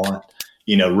don't want,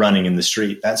 running in the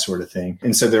street, that sort of thing.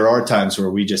 And so there are times where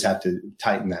we just have to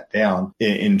tighten that down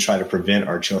and try to prevent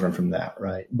our children from that,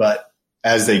 right? But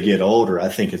as they get older, I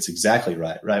think it's exactly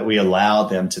right? We allow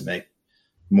them to make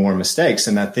more mistakes.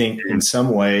 And I think in some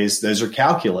ways those are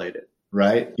calculated.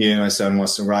 Right. My son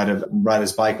wants to ride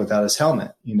his bike without his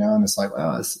helmet, and it's like,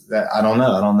 well, I don't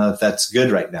know. I don't know if that's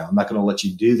good right now. I'm not going to let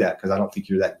you do that because I don't think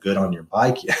you're that good on your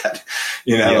bike yet,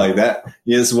 like that.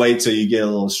 You just wait till you get a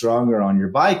little stronger on your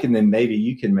bike and then maybe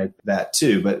you can make that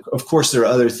too. But of course, there are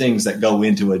other things that go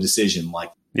into a decision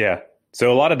like. Yeah.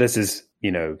 So a lot of this is,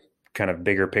 kind of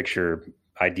bigger picture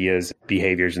ideas,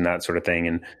 behaviors and that sort of thing.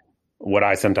 And what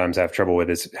I sometimes have trouble with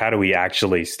is how do we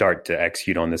actually start to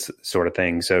execute on this sort of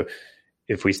thing? So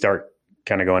if we start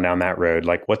kind of going down that road,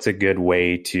 like what's a good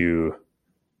way to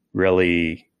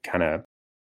really kind of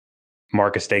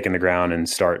mark a stake in the ground and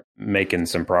start making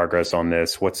some progress on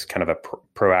this? What's kind of a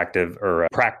proactive or a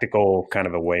practical kind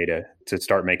of a way to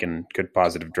start making good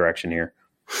positive direction here?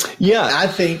 Yeah, I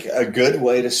think a good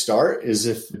way to start is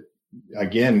if,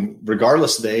 again,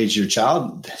 regardless of the age of your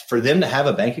child, for them to have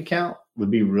a bank account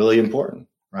would be really important,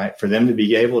 right? For them to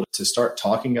be able to start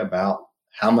talking about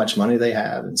how much money they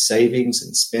have and savings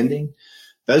and spending.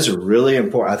 Those are really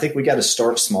important. I think we got to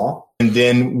start small and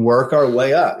then work our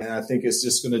way up. And I think it's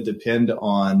just going to depend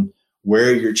on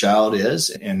where your child is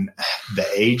and the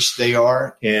age they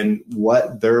are and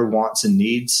what their wants and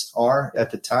needs are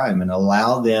at the time,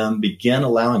 and begin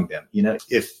allowing them.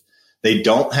 If they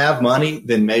don't have money,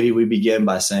 then maybe we begin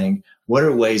by saying, what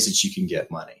are ways that you can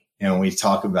get money? And we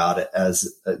talk about it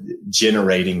as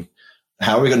generating.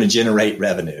 How are we going to generate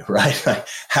revenue, right?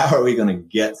 How are we going to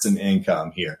get some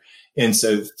income here? And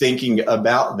so thinking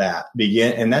about that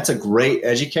and that's a great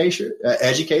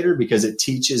educator because it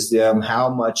teaches them how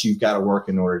much you've got to work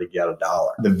in order to get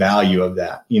 $1, the value of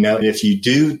that. If you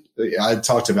do, I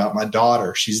talked about my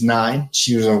daughter, she's 9.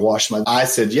 She was going to wash I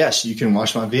said, yes, you can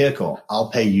wash my vehicle.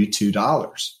 I'll pay you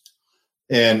 $2.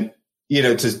 And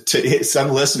to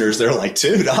some listeners, they're like,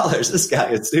 $2. This guy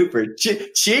is super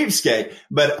cheapskate.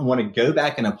 But I want to go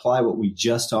back and apply what we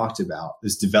just talked about,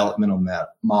 this developmental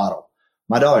model.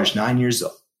 My daughter's 9 years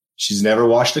old. She's never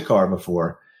washed a car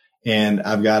before. And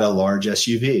I've got a large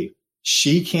SUV.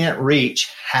 She can't reach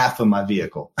half of my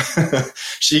vehicle.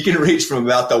 She can reach from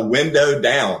about the window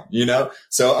down,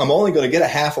 So I'm only going to get a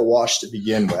half a wash to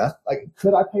begin with. Like,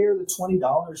 could I pay her the $20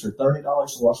 or $30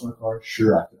 to wash my car?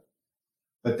 Sure, I could.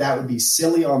 But that would be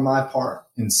silly on my part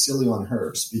and silly on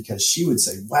hers because she would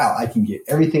say, wow, I can get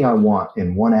everything I want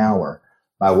in 1 hour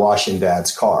by washing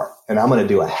Dad's car. And I'm going to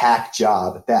do a hack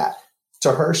job at that.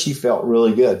 To her, she felt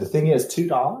really good. The thing is,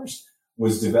 $2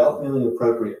 was developmentally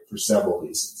appropriate for several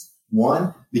reasons.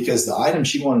 One, because the item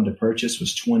she wanted to purchase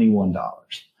was $21.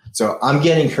 So I'm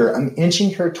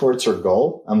inching her towards her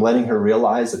goal. I'm letting her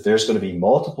realize that there's going to be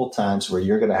multiple times where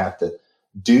you're going to have to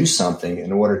do something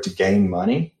in order to gain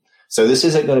money. So this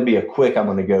isn't going to be a quick, I'm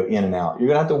going to go in and out. You're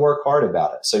going to have to work hard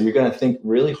about it. So you're going to think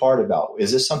really hard about,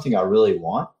 is this something I really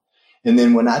want? And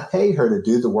then when I pay her to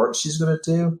do the work she's going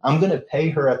to do, I'm going to pay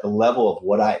her at the level of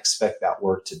what I expect that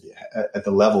work to be, at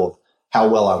the level of how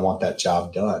well I want that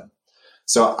job done.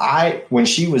 So when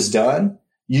she was done,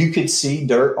 you could see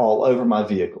dirt all over my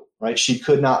vehicle, right? She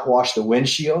could not wash the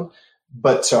windshield,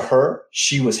 but to her,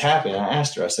 she was happy. And I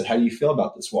asked her, I said, how do you feel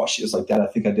about this wash? She was like, Dad, I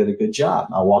think I did a good job.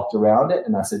 I walked around it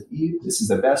and I said, Eve, this is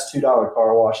the best $2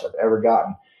 car wash I've ever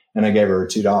gotten. And I gave her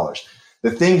 $2.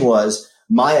 The thing was,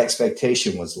 my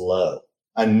expectation was low.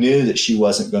 I knew that she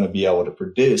wasn't going to be able to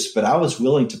produce, but I was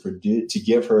willing to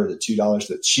give her the $2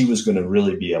 that she was going to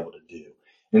really be able to do.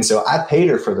 And so I paid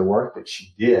her for the work that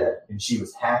she did, and she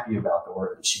was happy about the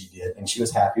work that she did, and she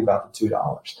was happy about the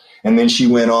 $2. And then she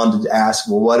went on to ask,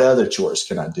 well, what other chores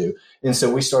can I do? And so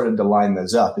we started to line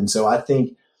those up. And so I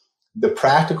think the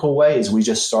practical way is we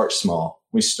just start small.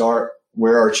 We start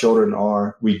where our children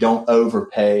are. We don't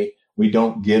overpay. We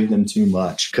don't give them too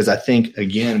much. Because I think,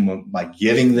 again, by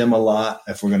giving them a lot,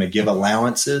 if we're going to give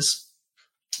allowances,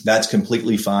 that's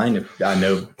completely fine. I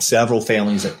know several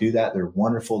families that do that. They're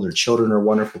wonderful. Their children are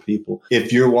wonderful people.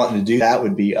 If you're wanting to do that,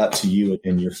 would be up to you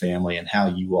and your family and how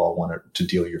you all want to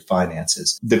deal with your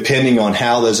finances. Depending on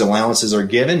how those allowances are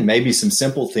given, maybe some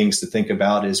simple things to think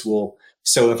about is, well,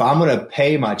 so if I'm going to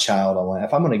pay my child,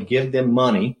 if I'm going to give them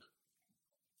money,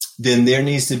 then there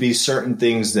needs to be certain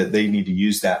things that they need to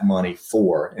use that money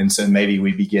for. And so maybe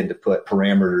we begin to put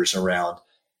parameters around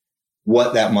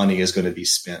what that money is going to be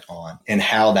spent on and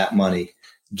how that money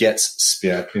gets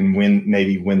spent and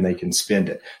when they can spend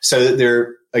it. So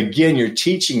that you're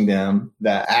teaching them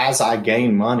that as I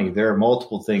gain money, there are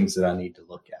multiple things that I need to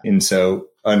look at. And so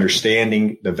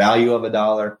understanding the value of a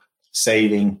dollar,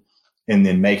 saving, and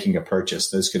then making a purchase,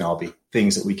 those can all be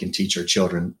things that we can teach our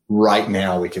children right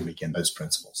now. We can begin those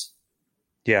principles.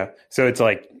 Yeah. So it's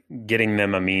like getting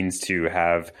them a means to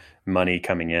have money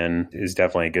coming in is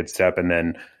definitely a good step. And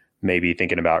then maybe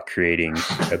thinking about creating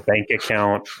a bank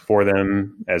account for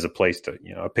them as a place to,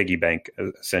 a piggy bank,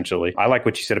 essentially. I like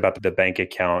what you said about the bank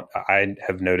account. I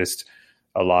have noticed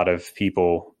a lot of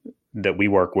people that we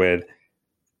work with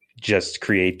just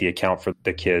create the account for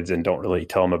the kids and don't really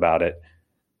tell them about it.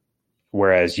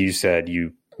 Whereas you said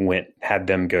you had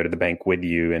them go to the bank with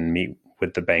you and meet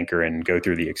with the banker and go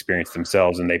through the experience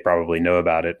themselves, and they probably know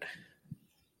about it.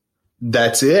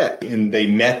 That's it. And they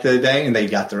met the day and they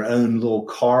got their own little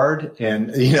card.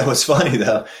 And, what's funny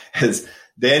though, is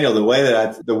Daniel, the way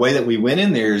that we went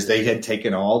in there is they had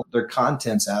taken all their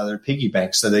contents out of their piggy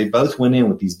bank. So they both went in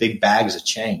with these big bags of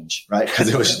change, right?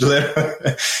 Because it was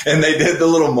literally, and they did the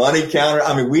little money counter.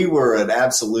 I mean, we were an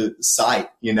absolute sight,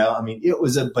 it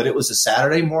was a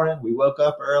Saturday morning. We woke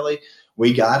up early.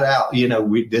 We got out, we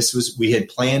had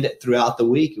planned it throughout the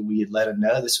week, and we had let them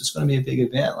know this was going to be a big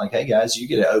event. Like, hey guys, you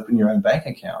get to open your own bank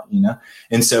account,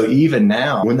 And so even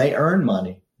now when they earn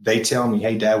money, they tell me,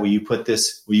 hey dad, will you put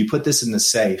this in the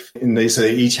safe? And so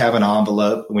they each have an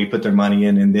envelope and we put their money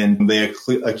in, and then they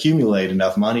accumulate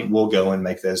enough money. We'll go and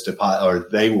make those deposits, or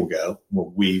they will go.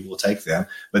 Well, we will take them,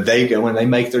 but they go and they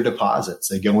make their deposits.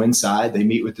 They go inside, they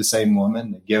meet with the same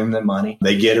woman, they give them the money.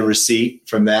 They get a receipt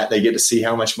from that. They get to see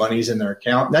how much money is in their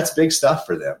account. That's big stuff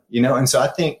for them, And so I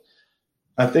think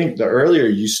the earlier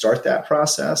you start that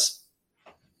process,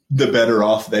 the better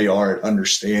off they are at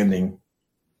understanding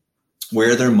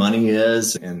where their money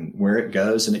is and where it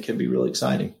goes. And it can be really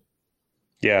exciting.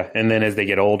 Yeah. And then as they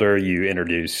get older, you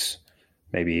introduce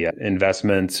maybe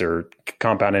investments or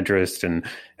compound interest and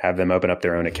have them open up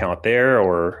their own account there,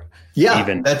 or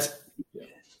even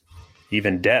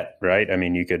debt, right? I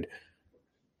mean, you could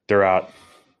throw out,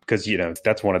 because,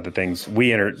 that's one of the things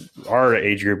we entered our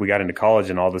age group. We got into college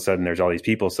and all of a sudden there's all these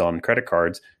people selling credit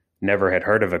cards. Never had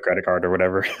heard of a credit card or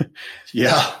whatever.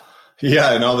 Yeah.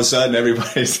 And all of a sudden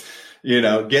everybody's,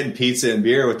 getting pizza and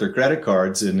beer with their credit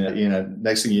cards. And,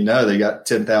 next thing you know, they got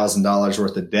 $10,000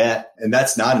 worth of debt. And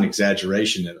that's not an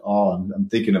exaggeration at all. I'm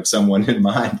thinking of someone in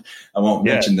mind. I won't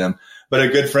mention them. But a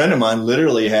good friend of mine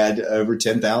literally had over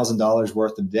 $10,000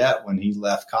 worth of debt when he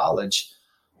left college.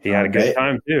 He had a good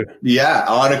time too. Yeah,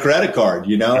 on a credit card,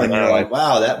 and you're like,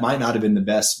 wow, that might not have been the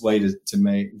best way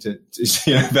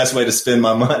best way to spend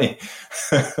my money.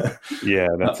 Yeah,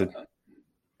 that's it.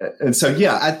 And so,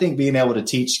 I think being able to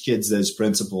teach kids those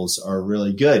principles are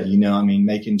really good.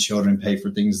 Making children pay for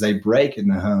things they break in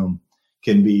the home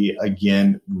can be,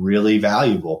 again, really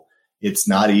valuable. It's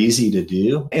not easy to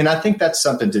do. And I think that's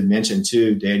something to mention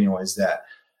too, Daniel, is that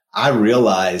I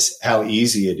realize how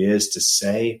easy it is to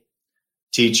say,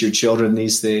 teach your children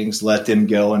these things, let them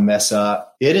go and mess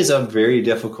up. It is a very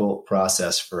difficult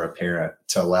process for a parent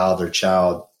to allow their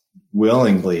child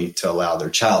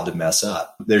to mess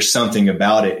up. There's something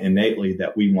about it innately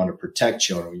that we want to protect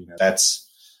children.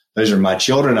 Those are my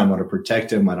children. I want to protect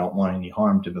them. I don't want any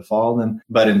harm to befall them.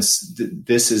 But I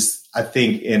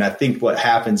think what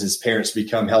happens is parents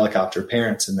become helicopter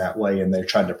parents in that way, and they're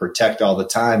trying to protect all the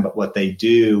time. But what they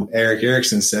do, Eric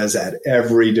Erickson says, at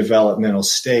every developmental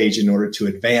stage, in order to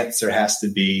advance, there has to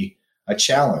be a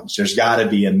challenge. There's got to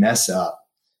be a mess up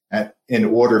in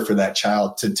order for that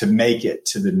child to make it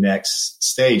to the next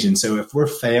stage. And so if we're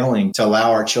failing to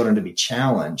allow our children to be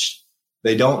challenged,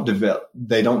 they don't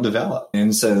develop.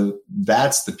 And so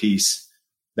that's the piece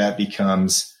that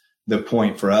becomes the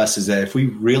point for us, is that if we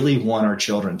really want our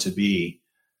children to be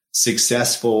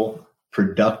successful,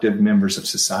 productive members of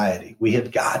society, we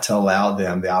have got to allow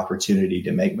them the opportunity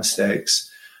to make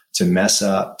mistakes, to mess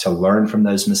up, to learn from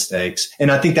those mistakes.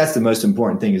 And I think that's the most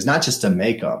important thing, is not just to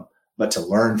make them, but to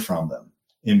learn from them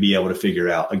and be able to figure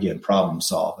out, again, problem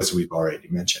solve, as we've already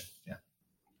mentioned.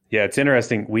 Yeah, it's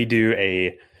interesting. We do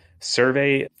a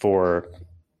survey for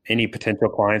any potential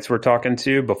clients we're talking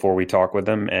to before we talk with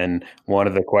them. And one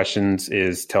of the questions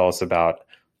is, tell us about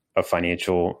a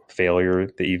financial failure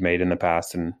that you've made in the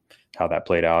past and how that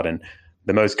played out. And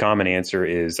the most common answer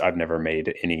is, I've never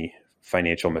made any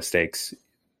financial mistakes,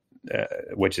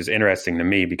 which is interesting to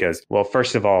me because, well,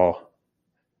 first of all,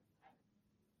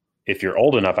 if you're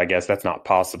old enough, I guess that's not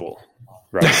possible.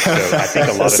 right? So I think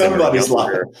a lot of somebody's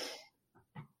lying.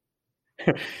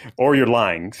 Or you're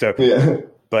lying. So, Yeah.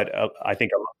 but I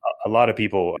think a lot of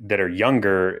people that are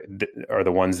younger are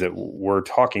the ones that we're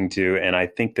talking to. And I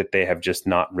think that they have just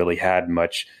not really had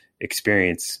much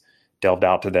experience delved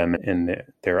out to them in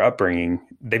their upbringing.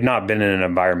 They've not been in an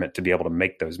environment to be able to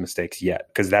make those mistakes yet,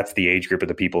 because that's the age group of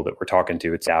the people that we're talking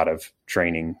to. It's out of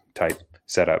training type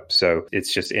setup. So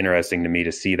it's just interesting to me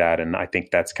to see that. And I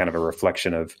think that's kind of a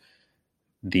reflection of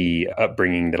the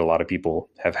upbringing that a lot of people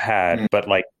have had. Mm-hmm. But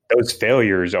like those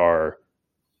failures are,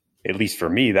 at least for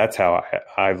me, that's how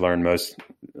I've learned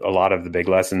a lot of the big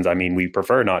lessons. I mean, we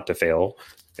prefer not to fail.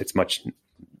 It's much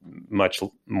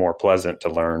more pleasant to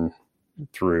learn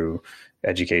through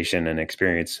education and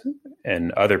experience,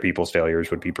 and other people's failures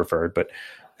would be preferred, but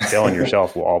failing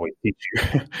yourself will always teach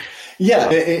you. Yeah.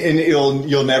 And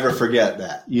you'll never forget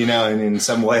that, and in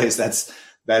some ways that's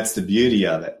the beauty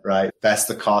of it, right? That's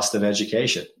the cost of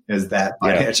education, is that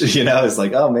financial, it's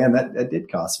like, oh man, that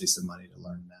did cost me some money to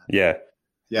learn that. Yeah.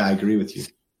 Yeah. I agree with you.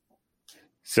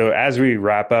 So as we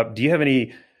wrap up, do you have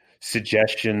any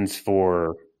suggestions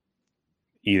for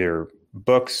either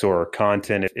books or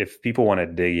content if people want to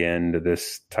dig into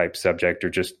this type subject, or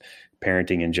just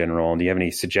parenting in general? Do you have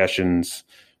any suggestions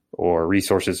or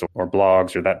resources or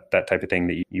blogs or that type of thing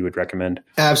that you would recommend?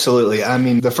 Absolutely. I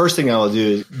mean, the first thing I will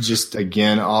do is just,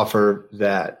 again, offer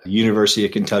that University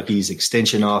of Kentucky's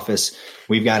extension office.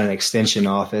 We've got an extension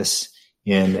office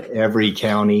in every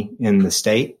county in the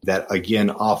state that,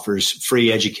 again, offers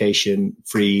free education,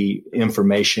 free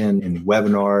information, and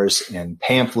webinars and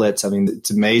pamphlets. I mean,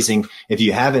 it's amazing. If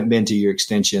you haven't been to your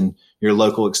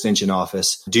local extension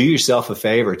office, do yourself a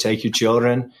favor, take your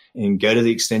children and go to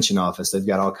the extension office. They've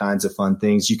got all kinds of fun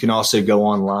things. You can also go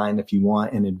online if you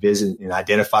want and visit and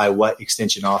identify what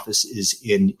extension office is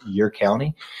in your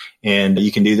county. And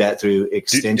you can do that through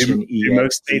Extension EX. Do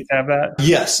most states have that?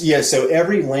 Yes. So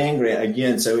every land grant,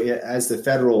 again, as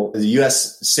the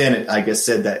U.S. Senate, I guess,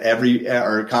 said that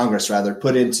or Congress rather,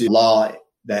 put into law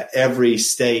that every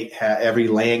state, every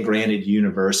land granted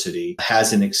university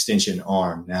has an extension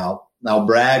arm. Now, I'll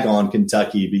brag on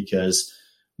Kentucky because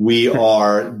we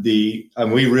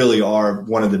really are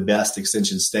one of the best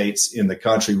extension states in the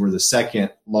country. We're the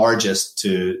second largest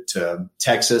to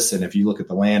Texas. And if you look at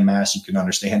the land mass, you can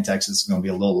understand Texas is going to be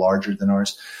a little larger than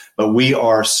ours. But we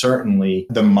are certainly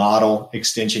the model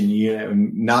extension unit.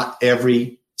 Not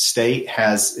every state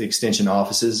has extension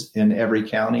offices in every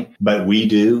county, but we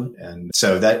do. And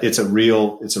so that it's a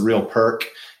real perk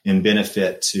and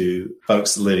benefit to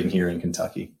folks living here in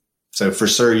Kentucky. So for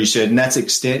sure you should. And that's you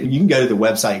can go to the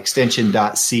website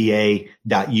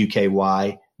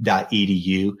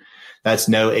extension.ca.uky.edu. That's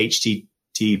no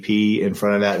HTTP in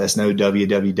front of that. That's no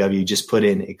www. Just put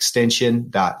in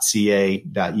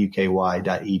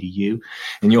extension.ca.uky.edu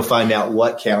and you'll find out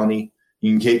what county.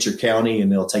 You can get your county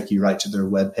and it'll take you right to their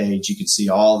webpage. You can see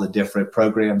all the different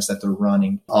programs that they're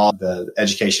running, all the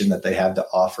education that they have to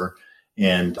offer.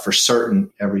 And for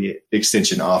certain, every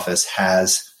extension office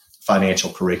has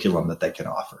financial curriculum that they can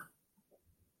offer.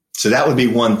 So that would be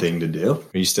one thing to do.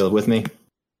 Are you still with me?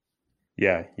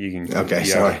 Yeah, you can. Okay,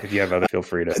 sorry. If you have other, feel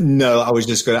free to. No, I was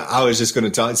just going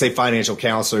to say financial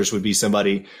counselors would be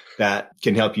somebody that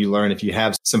can help you learn. If you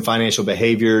have some financial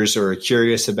behaviors or are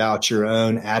curious about your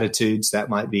own attitudes, that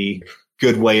might be a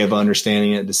good way of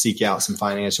understanding it, to seek out some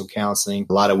financial counseling.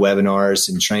 A lot of webinars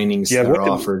and trainings that are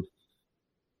offered.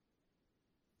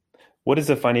 What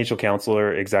is a financial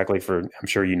counselor exactly for? I'm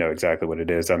sure you know exactly what it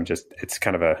is. It's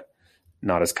kind of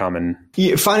not as common.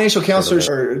 Yeah, financial counselors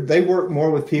they work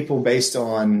more with people based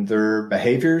on their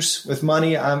behaviors with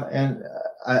money.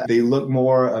 They look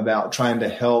more about trying to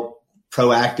help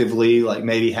proactively, like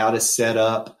maybe how to set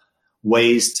up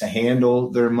ways to handle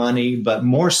their money, but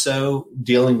more so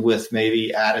dealing with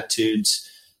maybe attitudes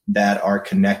that are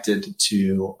connected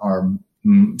to our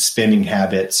spending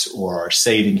habits or our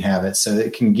saving habits. So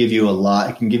it can give you a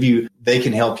lot. They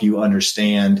can help you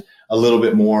understand a little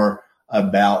bit more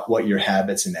about what your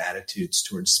habits and attitudes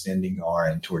towards spending are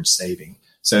and towards saving.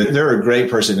 So they're a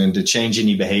great person to change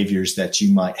any behaviors that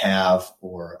you might have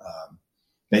or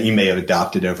that you may have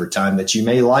adopted over time that you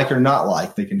may like or not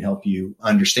like. They can help you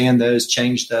understand those,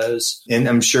 change those. And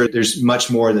I'm sure there's much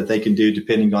more that they can do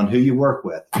depending on who you work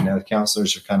with.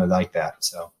 Counselors are kind of like that.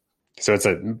 So it's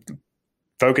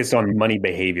focused on money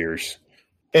behaviors.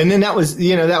 And then that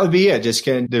would be it.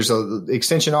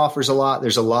 Extension offers a lot.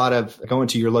 There's a lot of going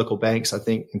to your local banks, I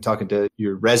think, and talking to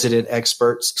your resident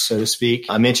experts, so to speak.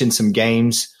 I mentioned some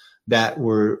games that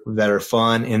are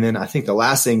fun. And then I think the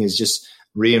last thing is just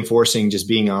reinforcing, just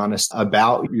being honest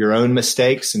about your own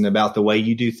mistakes and about the way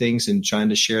you do things and trying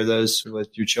to share those with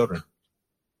your children.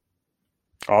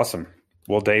 Awesome.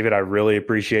 Well, David, I really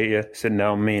appreciate you sitting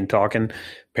down with me and talking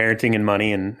parenting and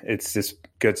money. And it's just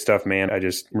good stuff, man. I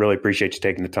just really appreciate you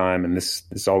taking the time. And this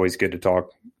is always good to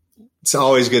talk. It's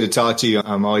always good to talk to you.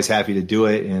 I'm always happy to do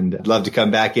it. And I'd love to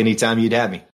come back anytime you'd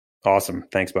have me. Awesome.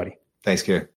 Thanks, buddy. Thanks,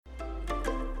 Gary.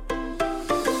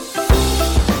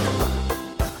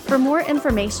 For more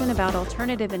information about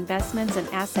alternative investments and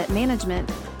asset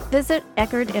management, visit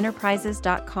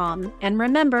EckerdEnterprises.com. And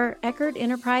remember, Eckerd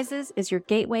Enterprises is your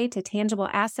gateway to tangible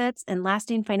assets and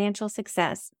lasting financial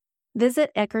success.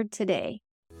 Visit Eckerd today.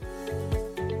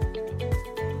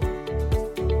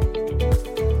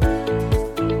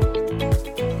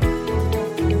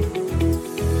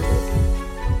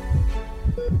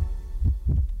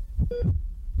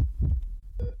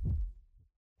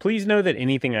 Please know that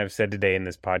anything I've said today in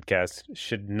this podcast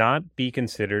should not be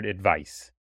considered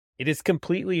advice. It is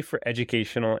completely for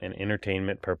educational and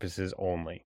entertainment purposes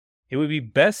only. It would be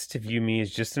best to view me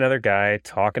as just another guy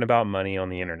talking about money on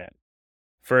the internet.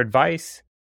 For advice,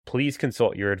 please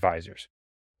consult your advisors.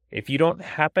 If you don't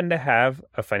happen to have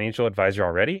a financial advisor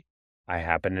already, I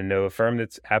happen to know a firm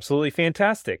that's absolutely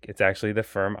fantastic. It's actually the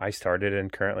firm I started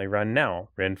and currently run now,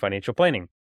 Wren Financial Planning.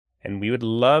 And we would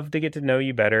love to get to know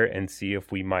you better and see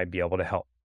if we might be able to help.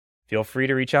 Feel free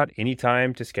to reach out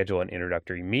anytime to schedule an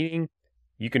introductory meeting.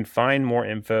 You can find more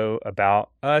info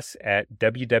about us at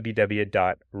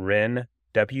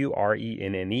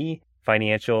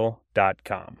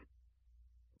www.renfinancial.com.